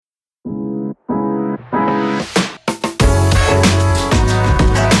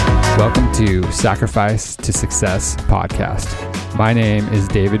to Sacrifice to Success podcast. My name is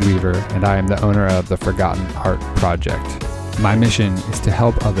David Weaver, and I am the owner of the Forgotten Art Project. My mission is to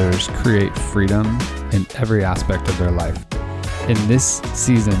help others create freedom in every aspect of their life. In this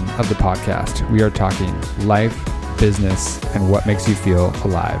season of the podcast, we are talking life, business, and what makes you feel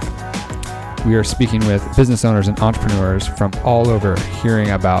alive. We are speaking with business owners and entrepreneurs from all over,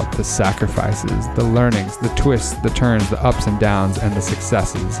 hearing about the sacrifices, the learnings, the twists, the turns, the ups and downs, and the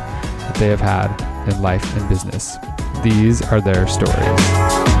successes that they have had in life and business. These are their stories.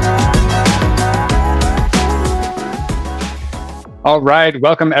 All right.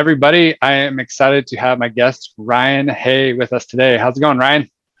 Welcome, everybody. I am excited to have my guest, Ryan Hay, with us today. How's it going, Ryan?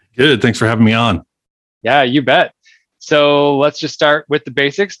 Good. Thanks for having me on. Yeah, you bet. So let's just start with the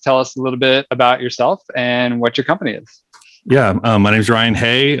basics. Tell us a little bit about yourself and what your company is. Yeah, my name is Ryan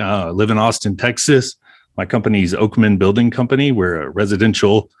Hay. I live in Austin, Texas. My company is Oakman Building Company. We're a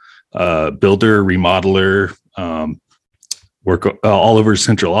residential builder, remodeler, work all over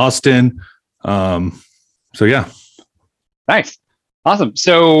Central Austin. Yeah. Nice. Awesome.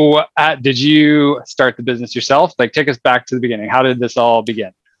 So did you start the business yourself? Like, take us back to the beginning. How did this all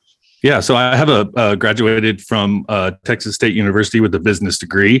begin? Yeah, so I have graduated from Texas State University with a business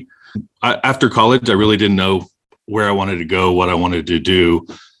degree. After college, I really didn't know where I wanted to go, what I wanted to do.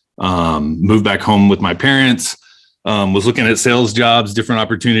 Moved back home with my parents, was looking at sales jobs, different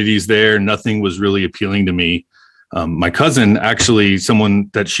opportunities there. Nothing was really appealing to me. My cousin, actually, someone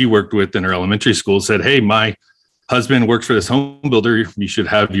that she worked with in her elementary school, said, "Hey, my husband works for this home builder. You should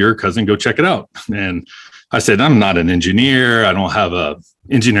have your cousin go check it out." And I said, "I'm not an engineer. I don't have a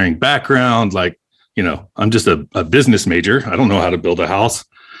engineering background. I'm just a business major. I don't know how to build a house."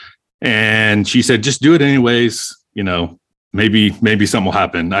 And she said, "Just do it anyways. Maybe something will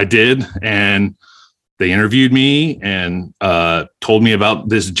happen." I did. And they interviewed me and told me about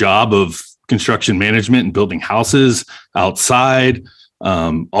this job of construction management and building houses outside.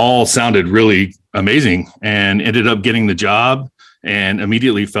 All sounded really amazing, and ended up getting the job and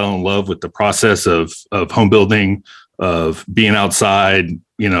immediately fell in love with the process of home building, of being outside,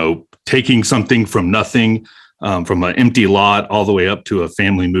 taking something from nothing, from an empty lot all the way up to a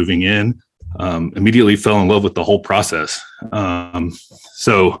family moving in. Immediately fell in love with the whole process.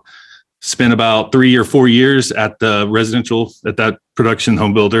 So spent about 3 or 4 years at that production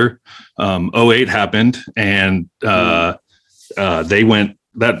home builder. 2008 happened, and that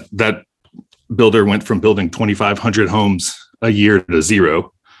builder went from building 2,500 homes a year to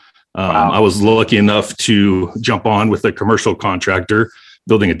zero. Wow. I was lucky enough to jump on with a commercial contractor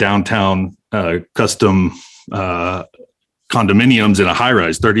building a downtown custom condominiums in a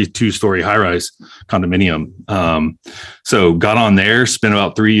high-rise, 32-story high-rise condominium. So got on there, spent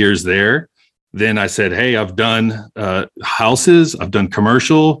about 3 years there. Then I said, "Hey, I've done houses, I've done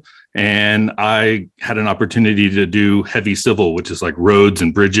commercial, and I had an opportunity to do heavy civil, which is like roads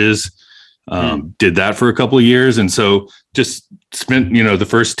and bridges." Did that for a couple of years. And so just spent, the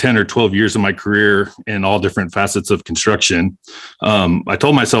first 10 or 12 years of my career in all different facets of construction. I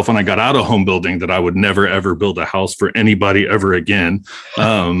told myself when I got out of home building that I would never, ever build a house for anybody ever again.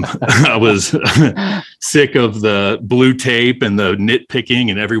 I was sick of the blue tape and the nitpicking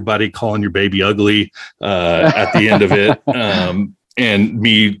and everybody calling your baby ugly at the end of it. And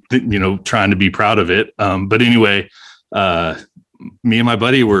me, trying to be proud of it. But anyway, me and my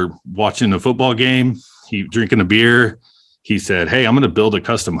buddy were watching a football game. He drinking a beer. He said, "Hey, I'm going to build a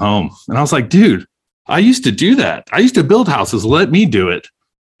custom home." And I was like, "Dude, I used to do that. I used to build houses. Let me do it."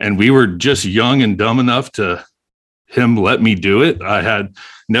 And we were just young and dumb enough to him let me do it. I had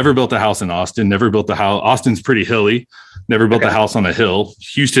never built a house in Austin, never built a house. Austin's pretty hilly, never built a house on a hill.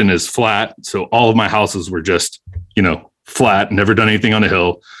 Houston is flat. So all of my houses were just, flat, never done anything on a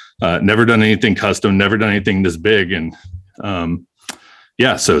hill, never done anything custom, never done anything this big. And,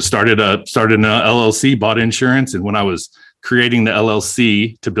 so started an LLC, bought insurance. And when I was creating the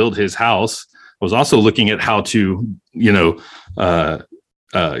LLC to build his house, I was also looking at how to,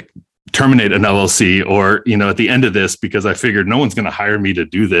 terminate an LLC or, at the end of this, because I figured no one's going to hire me to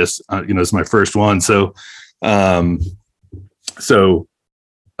do this. It's my first one. So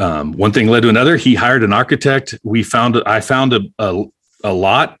one thing led to another. He hired an architect. I found a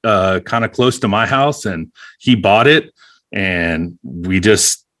lot kind of close to my house, and he bought it. And we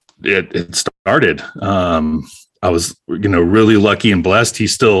just, it started. I was, really lucky and blessed. He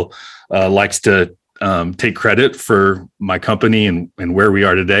still likes to take credit for my company and where we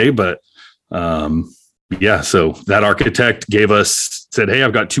are today. But so that architect said, "Hey,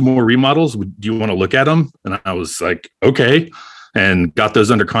 I've got 2 more remodels. Do you want to look at them?" And I was like, "Okay," and got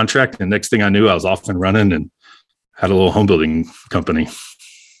those under contract. And next thing I knew, I was off and running and had a little home building company.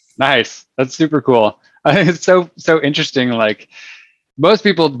 Nice. That's super cool. I think it's so interesting. Like most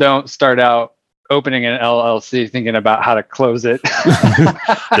people don't start out opening an LLC thinking about how to close it.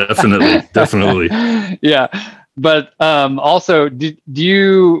 Definitely. Yeah. But also,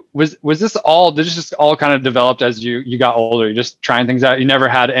 was this all? Did this just all kind of developed as you got older? You just trying things out. You never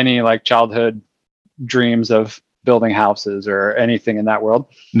had any like childhood dreams of building houses or anything in that world?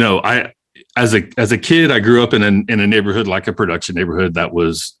 No, as a kid, I grew up in a neighborhood, like a production neighborhood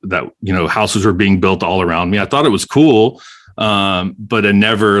houses were being built all around me. I thought it was cool, but I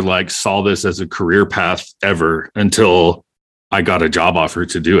never like saw this as a career path ever until I got a job offer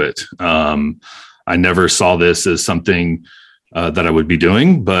to do it. I never saw this as something that I would be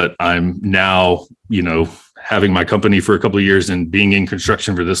doing, but I'm now, having my company for a couple of years and being in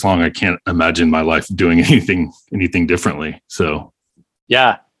construction for this long, I can't imagine my life doing anything differently. So,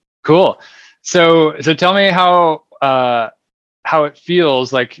 yeah, cool. So tell me how it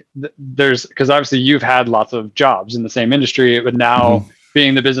feels like because obviously you've had lots of jobs in the same industry, but now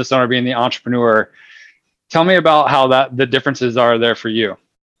being the business owner, being the entrepreneur, tell me about how the differences are there for you.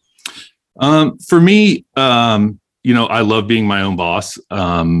 For me, I love being my own boss.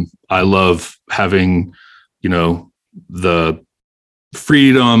 I love having, the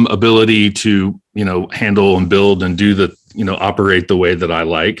freedom, ability to, handle and build and do operate the way that I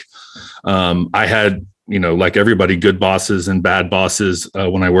like. I had, like everybody, good bosses and bad bosses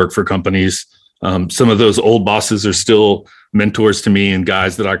when I work for companies. Some of those old bosses are still mentors to me and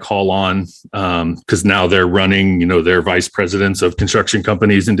guys that I call on because now they're running, they're vice presidents of construction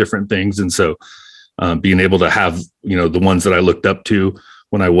companies and different things. And so being able to have, the ones that I looked up to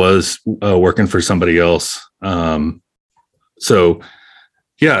when I was working for somebody else. So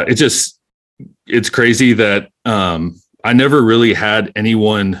yeah, it's crazy that I never really had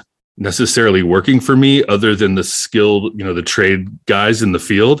anyone necessarily working for me other than the skilled, the trade guys in the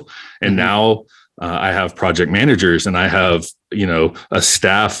field. And now I have project managers and I have, a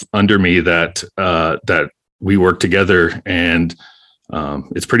staff under me that we work together, and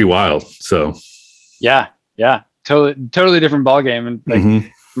it's pretty wild. So yeah, totally different ballgame, and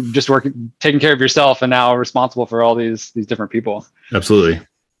like just taking care of yourself and now responsible for all these different people. Absolutely.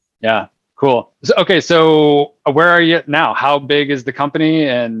 Yeah. Cool. So where are you now? How big is the company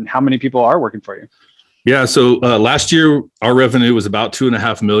and how many people are working for you? Yeah. So last year, our revenue was about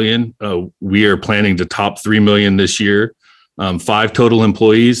 2.5 million. We are planning to top 3 million this year. 5 total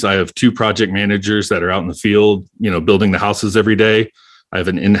employees. I have 2 project managers that are out in the field, building the houses every day. I have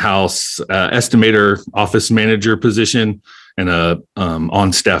an in-house estimator, office manager position, and a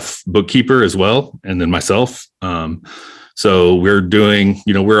on-staff bookkeeper as well, and then myself. So we're doing,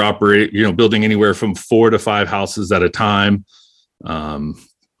 we're operating, building anywhere from 4 to 5 houses at a time.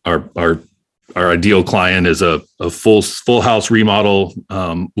 Our ideal client is a full house remodel,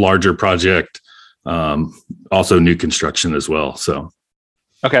 larger project, also new construction as well. So,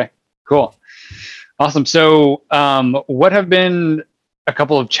 okay, cool, awesome. So, what have been a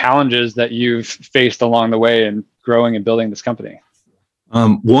couple of challenges that you've faced along the way in growing and building this company?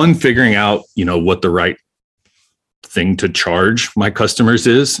 One, figuring out, what the right thing to charge my customers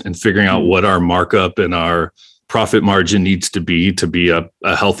is, and figuring out what our markup and our profit margin needs to be a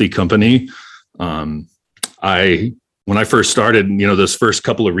healthy company. When I first started, those first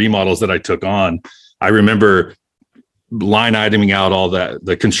couple of remodels that I took on, I remember line iteming out all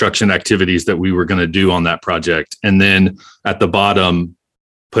the construction activities that we were going to do on that project. And then at the bottom,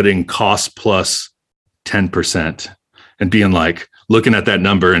 putting cost plus 10% and being like, looking at that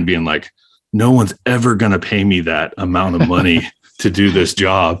number and being like, no one's ever going to pay me that amount of money to do this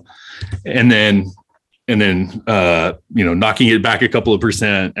job. And then, knocking it back a couple of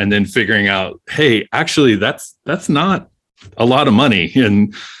percent and then figuring out, hey, actually that's not a lot of money,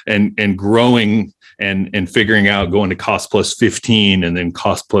 and growing and figuring out going to cost plus 15 and then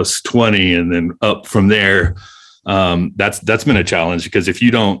cost plus 20 and then up from there. That's been a challenge, because if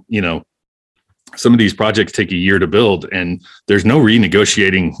you don't, some of these projects take a year to build, and there's no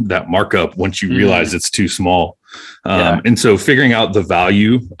renegotiating that markup once you realize it's too small. And so figuring out the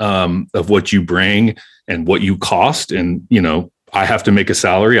value of what you bring and what you cost. And, I have to make a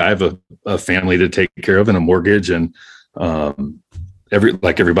salary. I have a family to take care of and a mortgage, and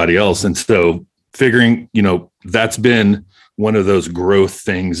like everybody else. And so figuring, that's been one of those growth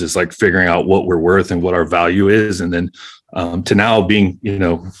things, is like figuring out what we're worth and what our value is. And then to now being,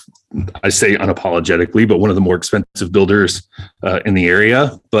 I say unapologetically, but one of the more expensive builders in the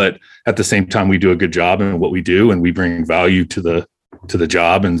area. But at the same time, we do a good job in what we do, and we bring value to the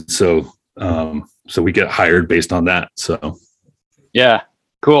job. And so we get hired based on that. So, yeah,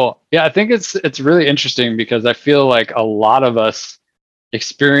 cool. Yeah, I think it's really interesting, because I feel like a lot of us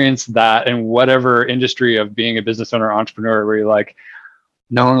experienced that in whatever industry of being a business owner, entrepreneur, where you're like,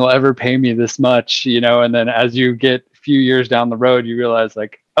 no one will ever pay me this much, and then as you get a few years down the road, you realize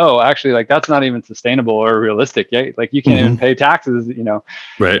like, oh, actually, like that's not even sustainable or realistic. Yeah, like you can't even pay taxes,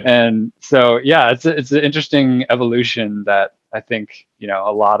 Right. And so, yeah, it's an interesting evolution that I think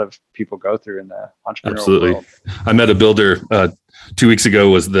a lot of people go through in the entrepreneurial world. I met a builder 2 weeks ago.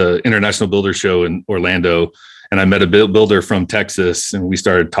 Was the International Builder Show in Orlando, and I met a builder from Texas, and we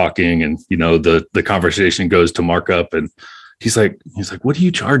started talking, and the conversation goes to markup, and he's like, what are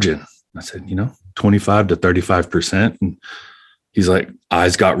you charging? I said, 25 to 35%. And he's like,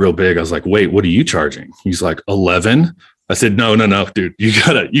 eyes got real big. I was like, wait, what are you charging? He's like, 11. I said, no, dude, you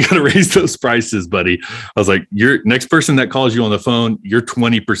gotta raise those prices, buddy. I was like, your next person that calls you on the phone, you're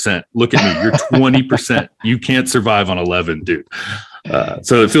 20%. Look at me, you're 20%. You can't survive on 11, dude.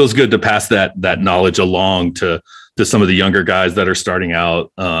 So it feels good to pass that knowledge along to some of the younger guys that are starting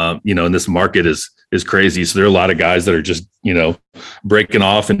out. And this market is crazy. So there are a lot of guys that are just, breaking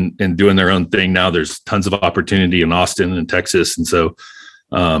off and doing their own thing now. There's tons of opportunity in Austin and Texas. And so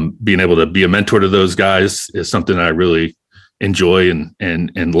being able to be a mentor to those guys is something that I really enjoy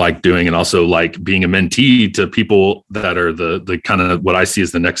and like doing, and also like being a mentee to people that are the kind of what I see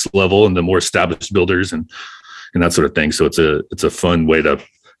as the next level and the more established builders and that sort of thing. So it's a fun way to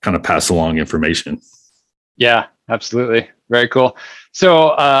kind of pass along information. Yeah, absolutely. Very cool.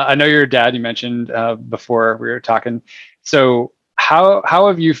 So I know you're a dad, you mentioned before we were talking. So how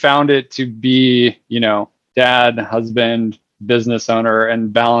have you found it to be, dad, husband, business owner,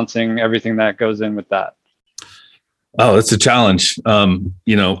 and balancing everything that goes in with that? Oh, it's a challenge.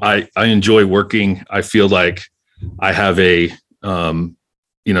 I enjoy working. I feel like I have it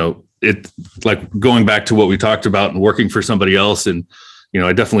like going back to what we talked about and working for somebody else. And,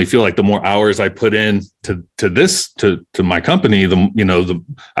 I definitely feel like the more hours I put in to my company,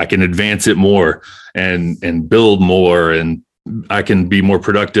 I can advance it more and build more, and I can be more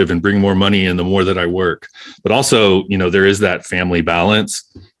productive and bring more money in the more that I work. But also, there is that family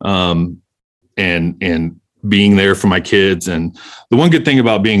balance, and being there for my kids. And the one good thing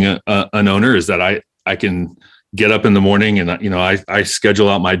about being an owner is that I can get up in the morning and, I schedule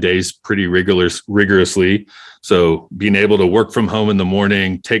out my days pretty rigorously. So being able to work from home in the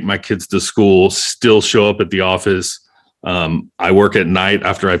morning, take my kids to school, still show up at the office. I work at night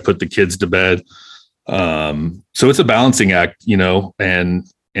after I put the kids to bed. So it's a balancing act, and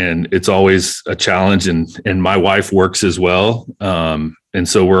it's always a challenge, and my wife works as well. And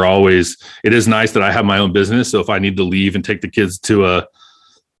so it is nice that I have my own business. So if I need to leave and take the kids to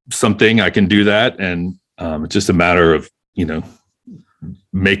something, I can do that. And it's just a matter of,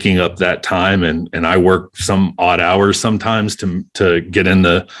 making up that time. And I work some odd hours sometimes to get in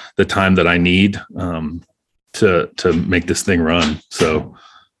the time that I need to make this thing run. So,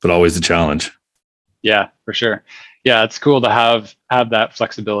 but always a challenge. Yeah, for sure. Yeah, it's cool to have that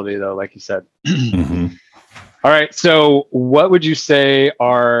flexibility though, like you said. Mm-hmm. All right. So what would you say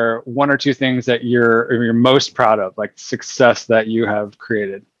are one or two things that you're most proud of, like success that you have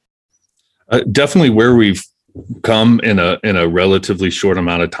created? Definitely where we've come in a relatively short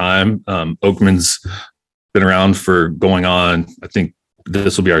amount of time. Oakman's been around for going on, I think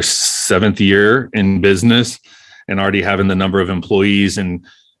this will be our 7th year in business, and already having the number of employees and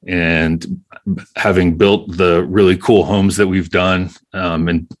having built the really cool homes that we've done,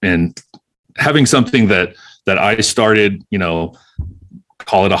 and having something that I started,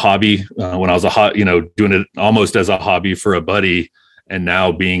 call it a hobby when I was doing it almost as a hobby for a buddy, and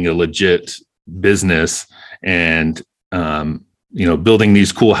now being a legit business, and building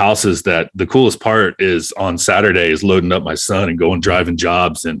these cool houses. That the coolest part is on Saturday is loading up my son and going driving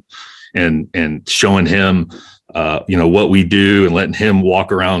jobs and showing him what we do, and letting him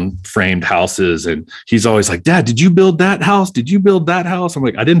walk around framed houses. And he's always like, Dad, did you build that house? Did you build that house? I'm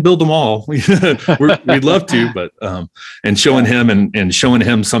like, I didn't build them all. We'd love to, but, and showing him and showing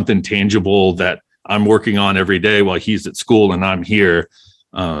him something tangible that I'm working on every day while he's at school and I'm here.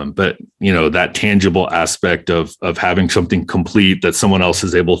 But that tangible aspect of having something complete that someone else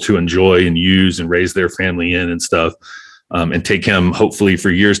is able to enjoy and use and raise their family in and stuff. And take him hopefully for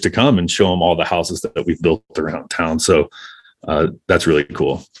years to come and show him all the houses that we've built around town. So that's really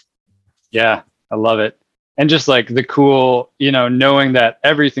cool. Yeah, I love it. And just like the cool, knowing that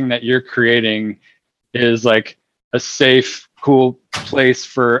everything that you're creating is like a safe, cool place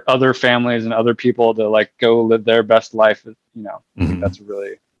for other families and other people to like go live their best life. Mm-hmm. That's a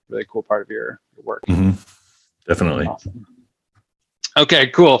really, really cool part of your work. Mm-hmm. Definitely. Awesome. Okay,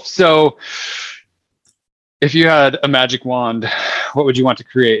 cool. So if you had a magic wand, what would you want to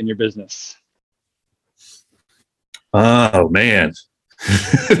create in your business? Oh man.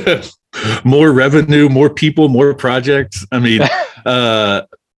 more revenue, more people, more projects. I mean,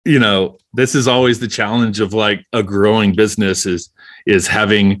 this is always the challenge of like a growing business is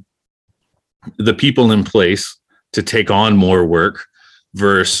having the people in place to take on more work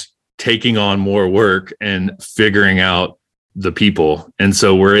versus taking on more work and figuring out the people. And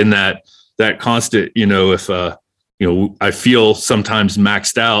so we're in that constant, if I feel sometimes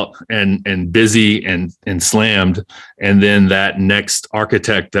maxed out and busy and slammed. And then that next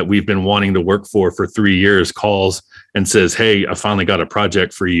architect that we've been wanting to work for 3 years calls and says, "Hey, I finally got a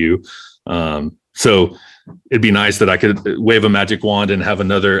project for you." So it'd be nice that I could wave a magic wand and have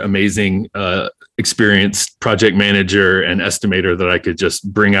another amazing, experienced project manager and estimator that I could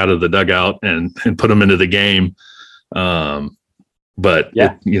just bring out of the dugout and put them into the game. But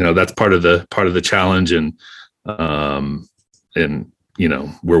yeah, that's part of the challenge. And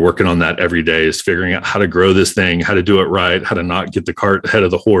we're working on that every day, is figuring out how to grow this thing, how to do it right, how to not get the cart ahead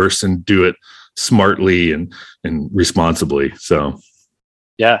of the horse and do it smartly and responsibly. So,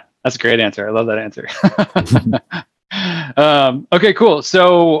 yeah, that's a great answer. I love that answer. Okay, cool.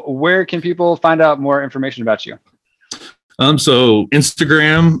 So where can people find out more information about you? So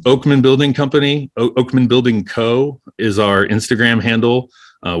Instagram, Oakman Building Company, Oakman Building Co. is our Instagram handle.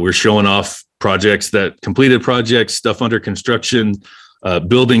 We're showing off completed projects, stuff under construction,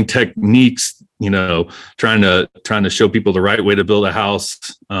 building techniques, trying to show people the right way to build a house,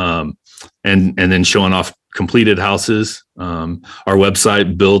 and then showing off completed houses. Our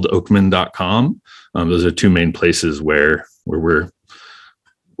website, buildoakman.com. Those are two main places where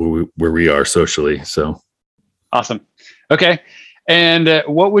we are socially. So awesome. Okay. And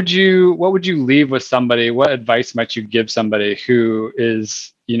what would you leave with somebody? What advice might you give somebody who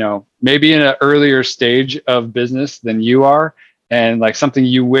is, maybe in an earlier stage of business than you are, and like something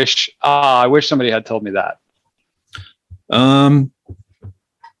you wish, I wish somebody had told me that?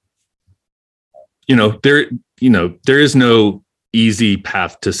 There is no easy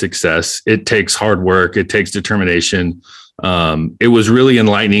path to success. It takes hard work. It takes determination. It was really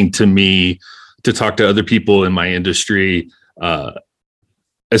enlightening to me to talk to other people in my industry, and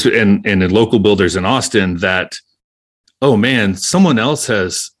in local builders in Austin, that, oh man, someone else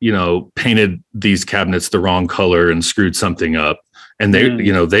has, painted these cabinets the wrong color and screwed something up, and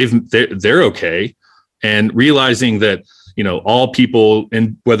they're okay. And realizing that, all people,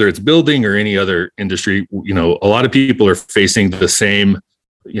 and whether it's building or any other industry, a lot of people are facing the same,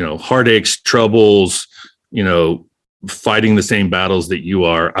 heartaches, troubles, fighting the same battles that you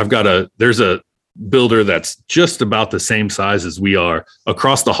are. There's a builder that's just about the same size as we are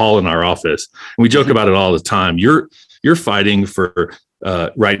across the hall in our office. And we joke about it all the time. You're fighting for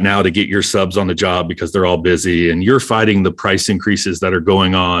right now to get your subs on the job because they're all busy, and you're fighting the price increases that are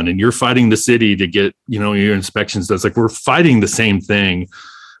going on, and you're fighting the city to get, your inspections. That's like, we're fighting the same thing.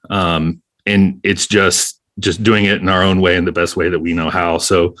 And it's just doing it in our own way and the best way that we know how.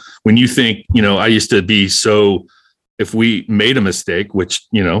 So when you think, I used to be so, if we made a mistake, which,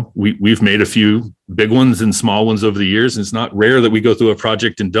 we've made a few big ones and small ones over the years, and it's not rare that we go through a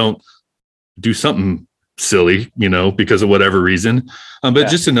project and don't do something silly, because of whatever reason. But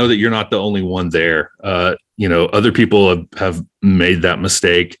just to know that you're not the only one there. Other people have made that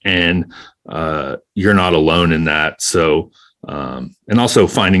mistake, and you're not alone in that. So, and also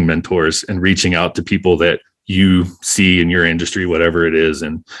finding mentors and reaching out to people that you see in your industry, whatever it is,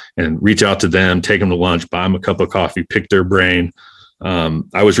 and reach out to them, take them to lunch, buy them a cup of coffee, pick their brain.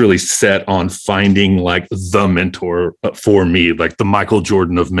 I was really set on finding like the mentor for me, like the Michael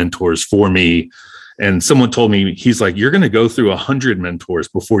Jordan of mentors for me. And someone told me, he's like, you're going to go through 100 mentors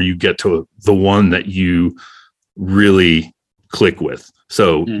before you get to the one that you really click with.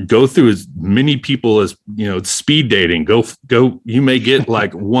 So go through as many people as, speed dating, go, you may get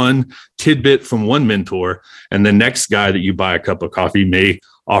like one tidbit from one mentor, and the next guy that you buy a cup of coffee may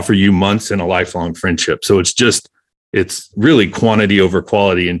offer you months and a lifelong friendship. So it's really quantity over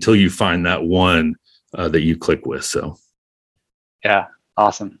quality until you find that one that you click with. So. Yeah.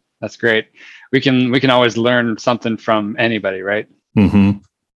 Awesome. That's great. We can always learn something from anybody, right? Mm-hmm.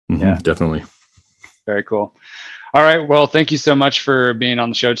 Mm-hmm. Yeah, definitely. Very cool. All right. Well, thank you so much for being on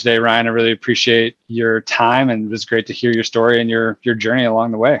the show today, Ryan. I really appreciate your time, and it was great to hear your story and your journey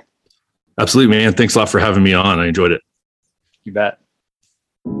along the way. Absolutely, man. Thanks a lot for having me on. I enjoyed it. You bet.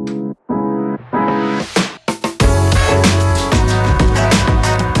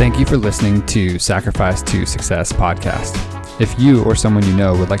 Thank you for listening to Sacrifice to Success podcast. If you or someone you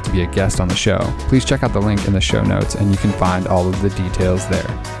know would like to be a guest on the show, please check out the link in the show notes, and you can find all of the details there.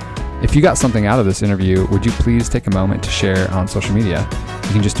 If you got something out of this interview, would you please take a moment to share on social media?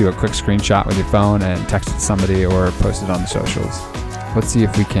 You can just do a quick screenshot with your phone and text it to somebody or post it on the socials. Let's see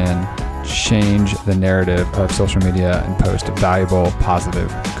if we can change the narrative of social media and post valuable, positive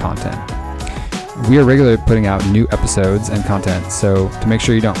content. We are regularly putting out new episodes and content, so to make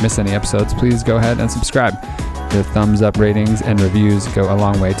sure you don't miss any episodes, please go ahead and subscribe. Your thumbs up, ratings, and reviews go a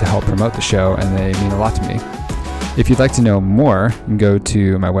long way to help promote the show, and they mean a lot to me. If you'd like to know more, you can go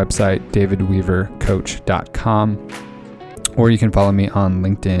to my website, davidweavercoach.com, or you can follow me on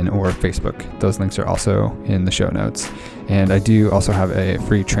LinkedIn or Facebook. Those links are also in the show notes. And I do also have a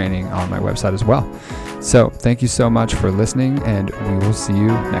free training on my website as well. So thank you so much for listening, and we will see you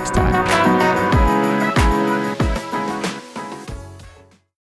next time.